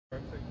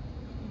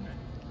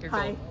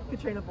Hi,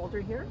 Katrina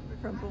here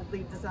from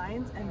BLD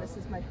Designs, and this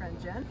is my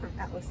friend Jen from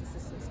Atlas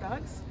Assistance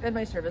Dogs. And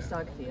my service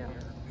dog, Theo.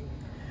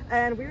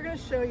 And we're going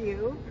to show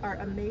you our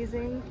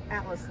amazing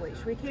Atlas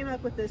Leash. We came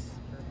up with this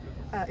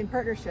in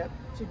partnership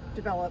to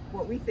develop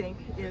what we think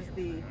is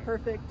the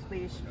perfect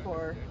leash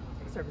for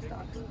service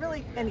dogs.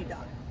 Really, any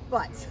dog,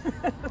 but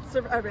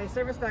our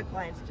service dog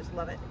clients just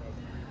love it.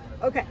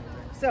 Okay,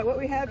 so what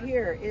we have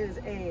here is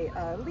a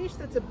leash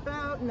that's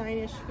about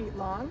 9-ish feet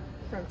long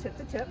from tip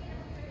to tip.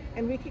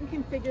 And we can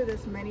configure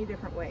this many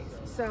different ways.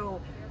 So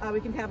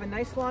we can have a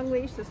nice long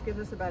leash. This gives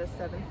us about a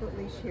 7-foot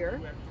leash here.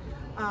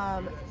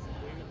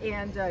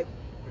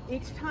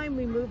 Each time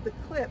we move the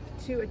clip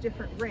to a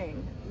different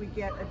ring, we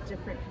get a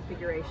different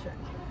configuration.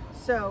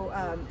 So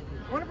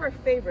one of our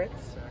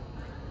favorites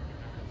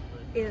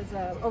is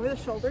over the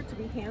shoulder to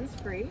be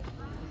hands-free.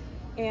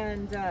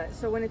 And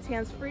so when it's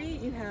hands-free,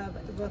 you have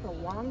both a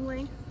long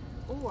length,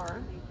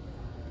 or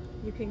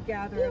you can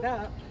gather it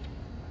up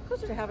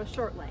to have a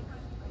short length.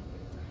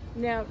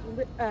 Now,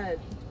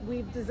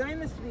 we've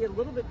designed this to be a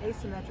little bit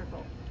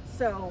asymmetrical.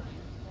 So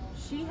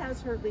she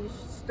has her leash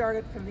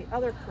started from the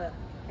other clip,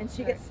 and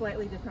she gets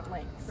slightly different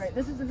lengths. Right,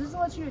 this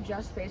lets you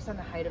adjust based on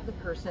the height of the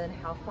person,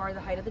 how far the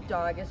height of the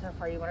dog is, how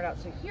far you want it out.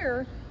 So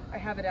here, I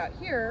have it out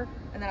here,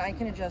 and then I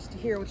can adjust to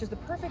here, which is the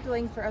perfect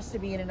length for us to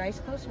be in a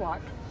nice close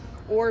walk,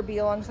 or be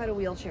alongside a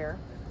wheelchair,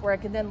 where I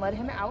can then let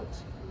him out,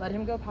 let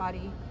him go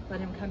potty, let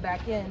him come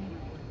back in.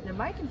 And in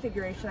my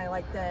configuration, I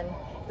like then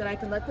that I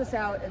can let this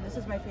out, and this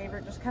is my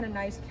favorite, just kind of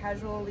nice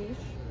casual leash.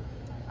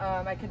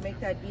 I can make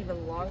that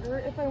even longer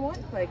if I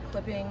want by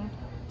clipping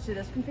to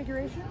this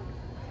configuration.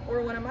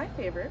 Or one of my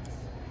favorites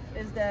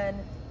is then,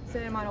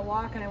 say I'm on a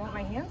walk and I want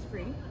my hands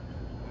free,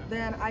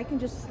 then I can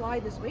just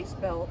slide this waist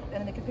belt,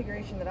 and in the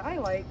configuration that I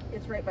like,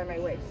 it's right by my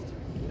waist.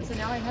 And so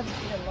now I have an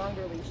even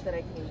longer leash that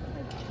I can use with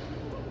my dog.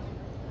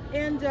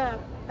 And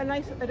a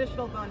nice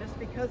additional bonus,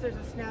 because there's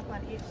a snap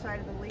on each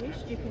side of the leash,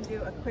 you can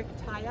do a quick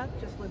tie-up,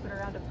 just loop it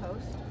around a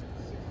post.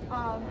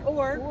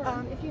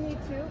 If you need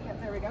to,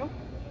 there we go.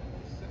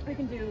 We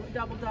can do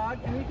double dog,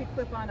 and you could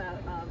clip on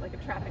like a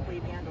traffic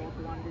lead handle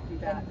if you wanted to do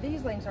that. And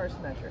these lengths are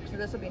symmetric, so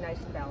this will be nice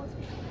and balanced.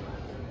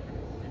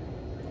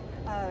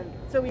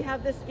 So we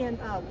have this in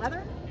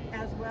leather,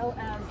 as well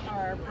as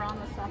our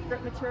Brahma soft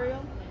grip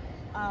material.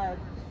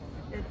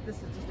 This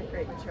is just a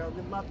great material.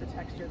 We love the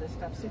texture of this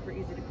stuff, super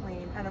easy to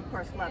clean, and of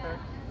course leather.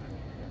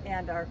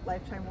 And our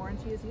lifetime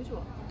warranty as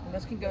usual. And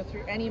this can go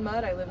through any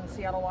mud. I live in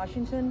Seattle,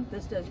 Washington.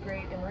 This does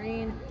great in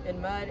rain, in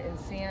mud, in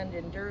sand,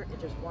 in dirt. It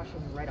just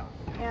washes right off.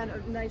 And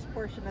a nice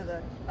portion of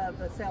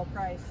the sale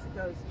price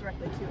goes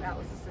directly to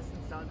Atlas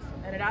Assistance Dogs.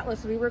 And at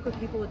Atlas, we work with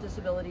people with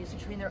disabilities to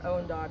train their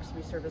own dogs to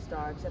be service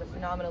dogs at a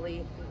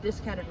phenomenally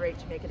discounted rate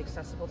to make it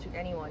accessible to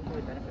anyone who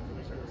would benefit from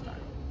a service dog.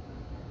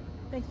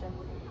 Thanks, Jen.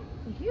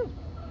 Thank you.